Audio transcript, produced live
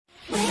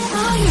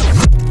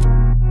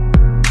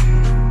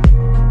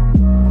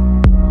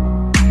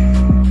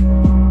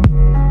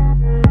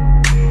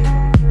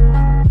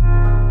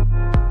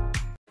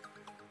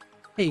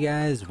Hey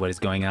guys, what is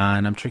going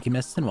on? I'm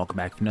TrickyMist and welcome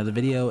back to another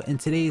video. In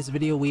today's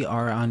video we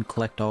are on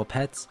Collect All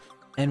Pets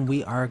and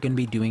we are going to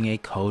be doing a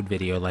code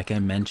video like I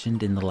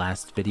mentioned in the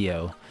last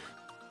video.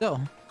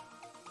 So,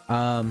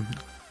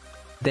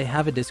 they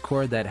have a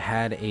Discord that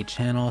had a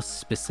channel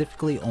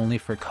specifically only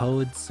for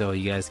codes, so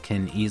you guys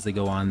can easily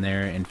go on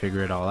there and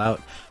figure it all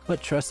out.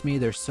 But trust me,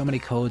 there's so many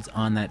codes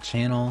on that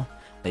channel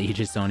that you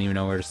just don't even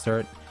know where to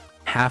start.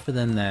 Half of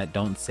them that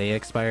don't say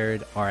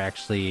expired are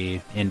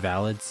actually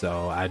invalid,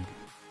 so I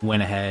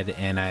went ahead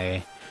and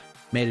I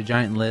made a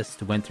giant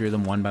list, went through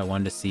them one by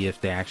one to see if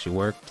they actually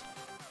worked.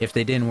 If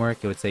they didn't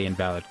work, it would say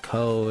invalid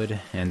code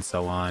and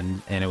so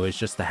on, and it was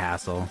just a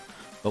hassle.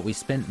 But we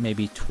spent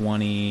maybe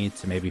 20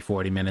 to maybe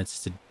 40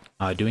 minutes to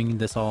doing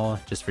this all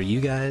just for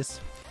you guys.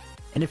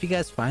 And if you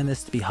guys find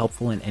this to be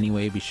helpful in any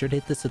way, be sure to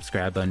hit the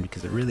subscribe button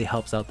because it really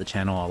helps out the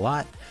channel a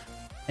lot,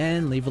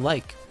 and leave a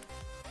like.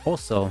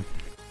 Also,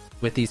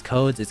 with these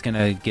codes, it's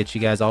gonna get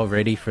you guys all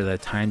ready for the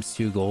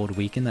 ×2 gold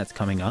weekend that's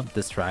coming up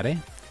this Friday,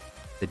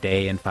 the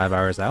day and 5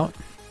 hours out.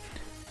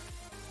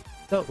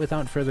 So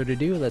without further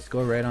ado, let's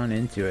go right on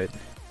into it.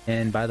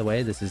 And by the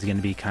way, this is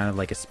gonna be kind of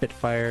like a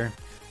Spitfire.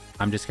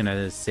 I'm just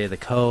gonna say the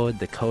code.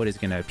 The code is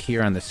gonna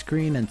appear on the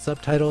screen and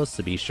subtitles,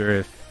 so be sure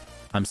if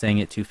I'm saying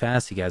it too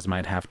fast, you guys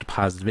might have to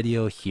pause the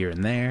video here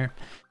and there.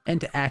 And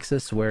to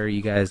access where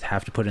you guys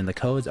have to put in the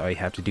codes, all you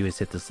have to do is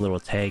hit this little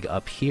tag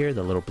up here,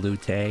 the little blue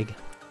tag.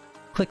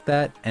 Click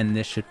that and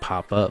this should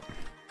pop up.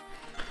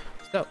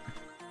 So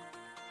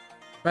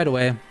right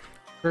away,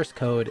 first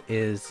code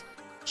is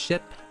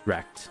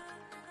shipwrecked.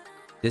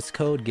 This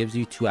code gives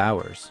you 2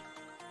 hours.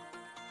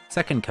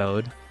 Second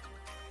code,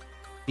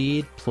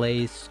 feed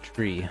plays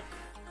tree.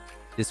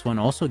 This one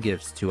also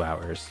gives 2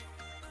 hours.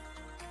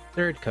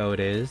 Third code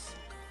is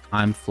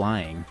I'm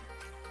flying,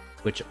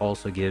 which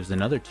also gives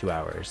another 2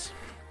 hours.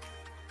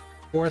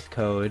 Fourth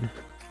code,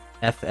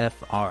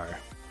 FFR,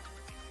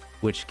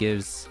 which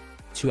gives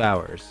 2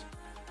 hours.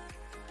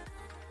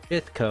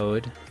 Fifth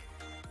code,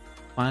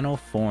 final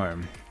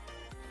form,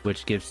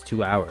 which gives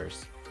 2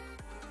 hours.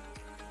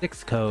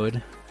 Sixth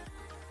code,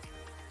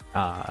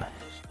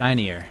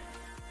 shinier,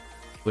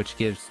 which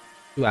gives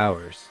 2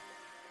 hours.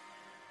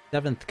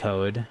 Seventh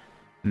code,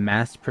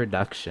 mass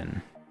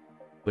production,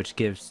 which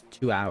gives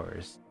 2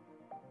 hours.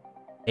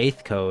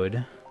 Eighth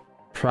code,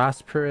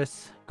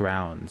 prosperous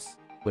grounds,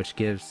 which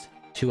gives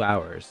 2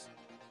 hours.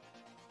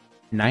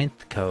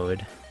 Ninth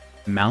code,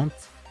 mount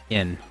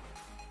in,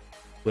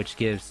 which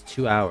gives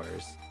 2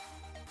 hours.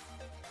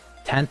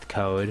 10th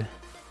code,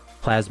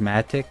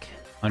 plasmatic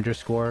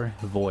 _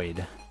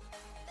 void,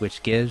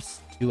 which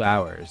gives 2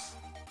 hours.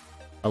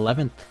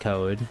 11th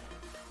code,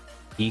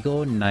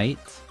 eagle knight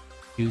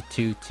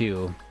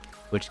 222,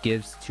 which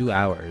gives 2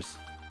 hours.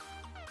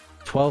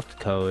 12th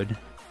code,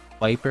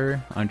 viper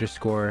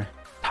 _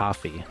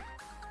 toffee,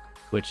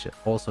 which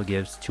also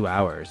gives 2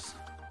 hours.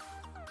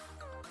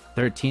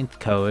 13th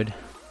code,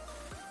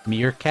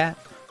 meerkat,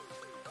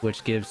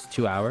 which gives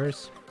 2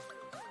 hours.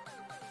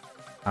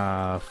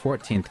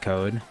 14th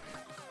code,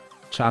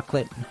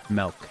 chocolate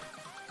milk,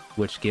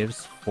 which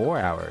gives 4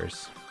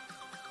 hours.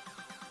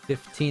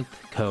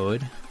 15th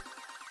code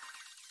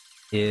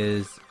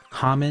is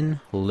common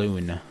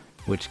loon,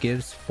 which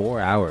gives 4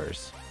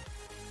 hours.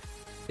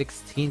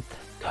 16th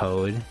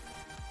code,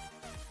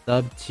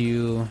 sub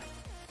 2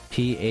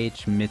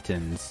 ph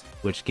mittens,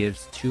 which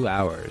gives 2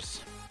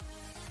 hours.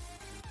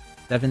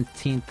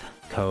 17th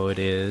code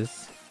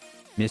is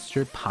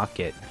Mr.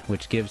 Pocket,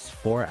 which gives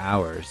 4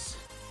 hours.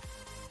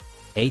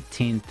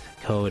 18th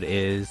code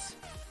is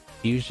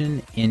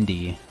Fusion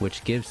Indie,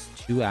 which gives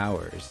 2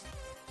 hours.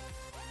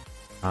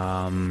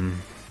 I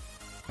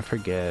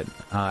forget.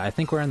 I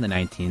think we're on the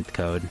 19th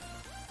code,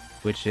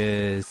 which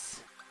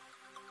is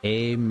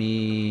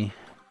Amy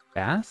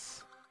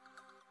Bass.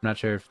 I'm not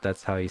sure if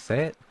that's how you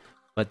say it,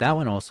 but that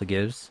one also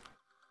gives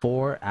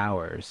 4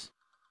 hours.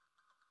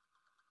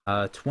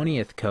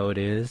 20th code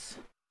is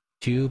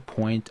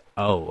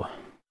 2.0,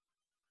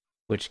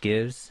 which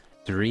gives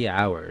 3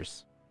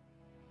 hours.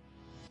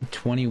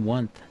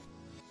 21st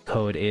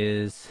code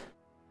is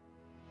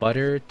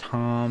butter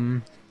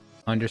tom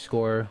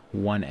 _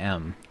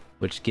 1m,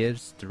 which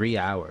gives 3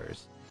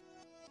 hours.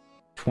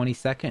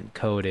 22nd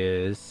code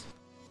is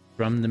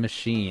from the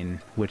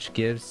machine, which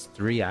gives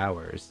 3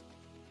 hours.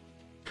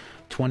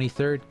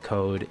 23rd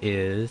code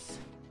is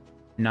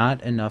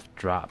not enough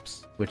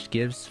drops, which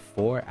gives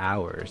 4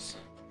 hours.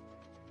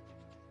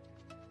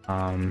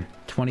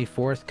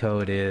 24th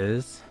code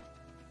is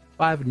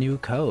 5 new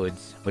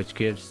codes, which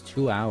gives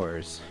 2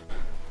 hours.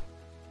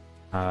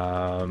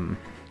 Hold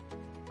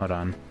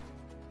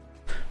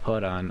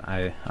on,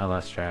 I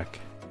lost track.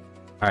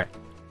 Alright.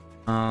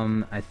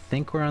 I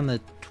think we're on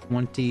the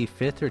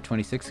 25th or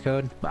 26th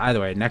code. But either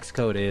way, next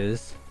code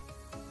is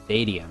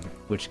stadium,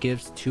 which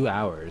gives 2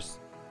 hours.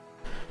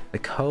 The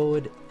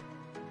code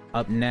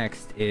up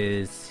next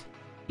is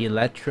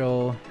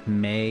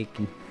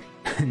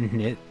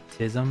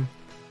electromagnetism.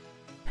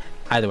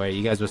 Either way,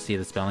 you guys will see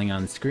the spelling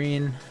on the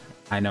screen.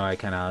 I know I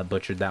kind of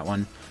butchered that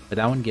one, but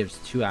that one gives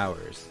 2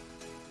 hours.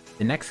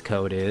 The next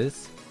code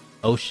is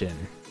Ocean,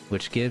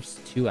 which gives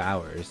 2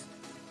 hours.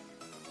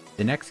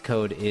 The next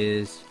code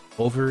is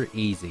Over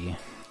Easy.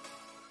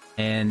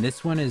 And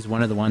this one is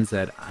one of the ones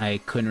that I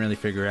couldn't really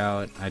figure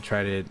out. I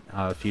tried it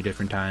a few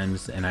different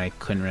times and I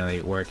couldn't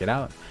really work it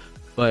out.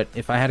 But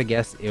if I had to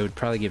guess, it would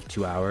probably give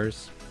 2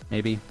 hours,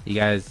 maybe. You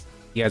guys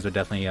would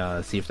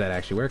definitely see if that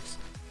actually works.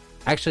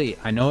 Actually,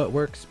 I know it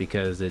works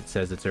because it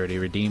says it's already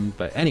redeemed.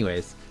 But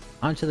anyways,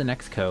 on to the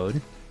next code.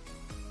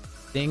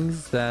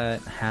 Things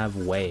that have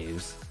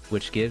waves,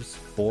 which gives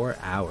 4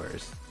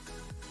 hours.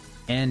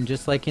 And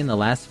just like in the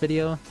last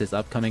video, this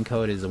upcoming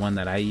code is the one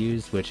that I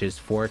use, which is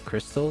 4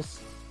 crystals.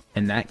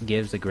 And that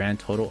gives a grand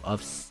total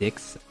of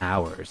 6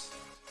 hours.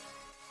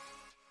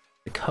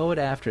 The code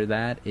after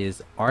that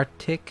is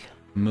Arctic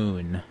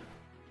Moon,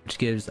 which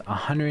gives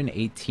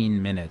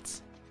 118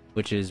 minutes,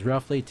 which is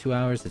roughly 2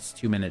 hours. It's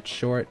 2 minutes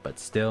short, but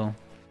still.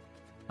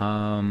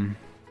 The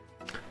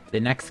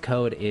next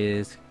code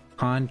is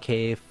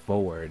Concave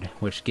Forward,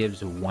 which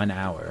gives 1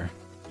 hour.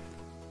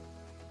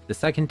 The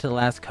second to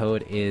last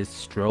code is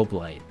Strobe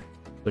Light,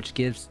 which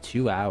gives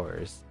 2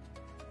 hours.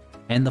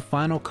 And the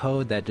final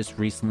code that just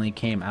recently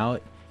came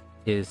out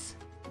is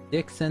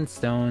Sticks and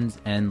Stones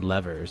and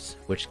Levers,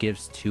 which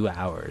gives 2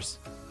 hours.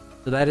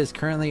 So that is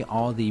currently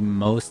all the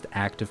most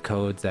active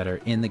codes that are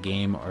in the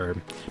game, or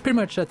pretty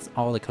much that's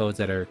all the codes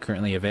that are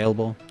currently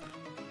available.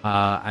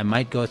 I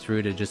might go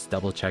through to just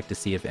double check to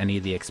see if any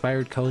of the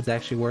expired codes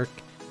actually work.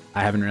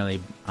 I haven't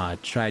really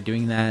tried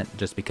doing that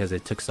just because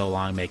it took so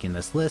long making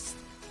this list.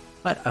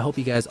 But I hope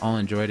you guys all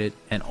enjoyed it,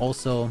 and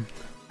also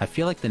I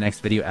feel like the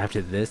next video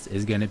after this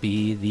is going to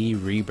be the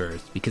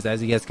rebirth, because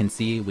as you guys can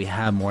see, we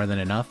have more than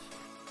enough.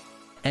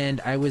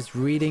 And I was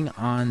reading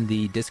on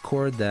the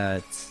Discord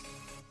that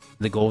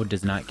the gold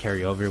does not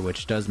carry over,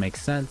 which does make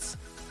sense.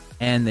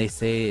 And they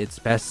say it's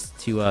best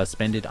to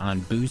spend it on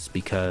boost,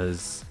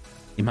 because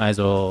you might as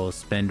well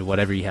spend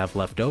whatever you have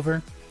left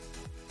over.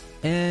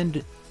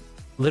 And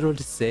little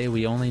to say,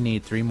 we only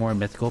need 3 more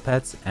mythical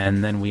pets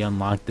and then we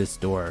unlock this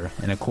door.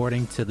 And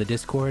according to the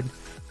Discord,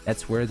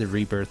 that's where the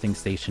rebirthing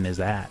station is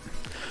at.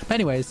 But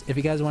anyways, if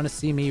you guys want to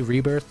see me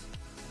rebirth,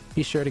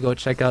 be sure to go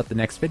check out the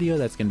next video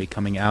that's going to be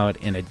coming out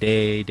in a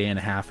day and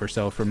a half or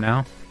so from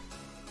now.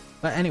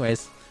 But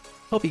anyways,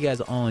 hope you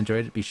guys all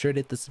enjoyed it. Be sure to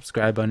hit the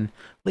subscribe button,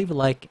 leave a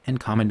like, and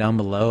comment down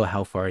below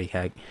how far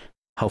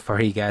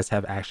you guys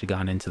have actually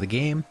gone into the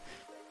game.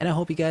 And I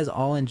hope you guys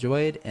all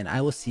enjoyed, and I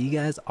will see you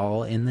guys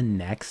all in the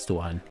next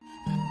one.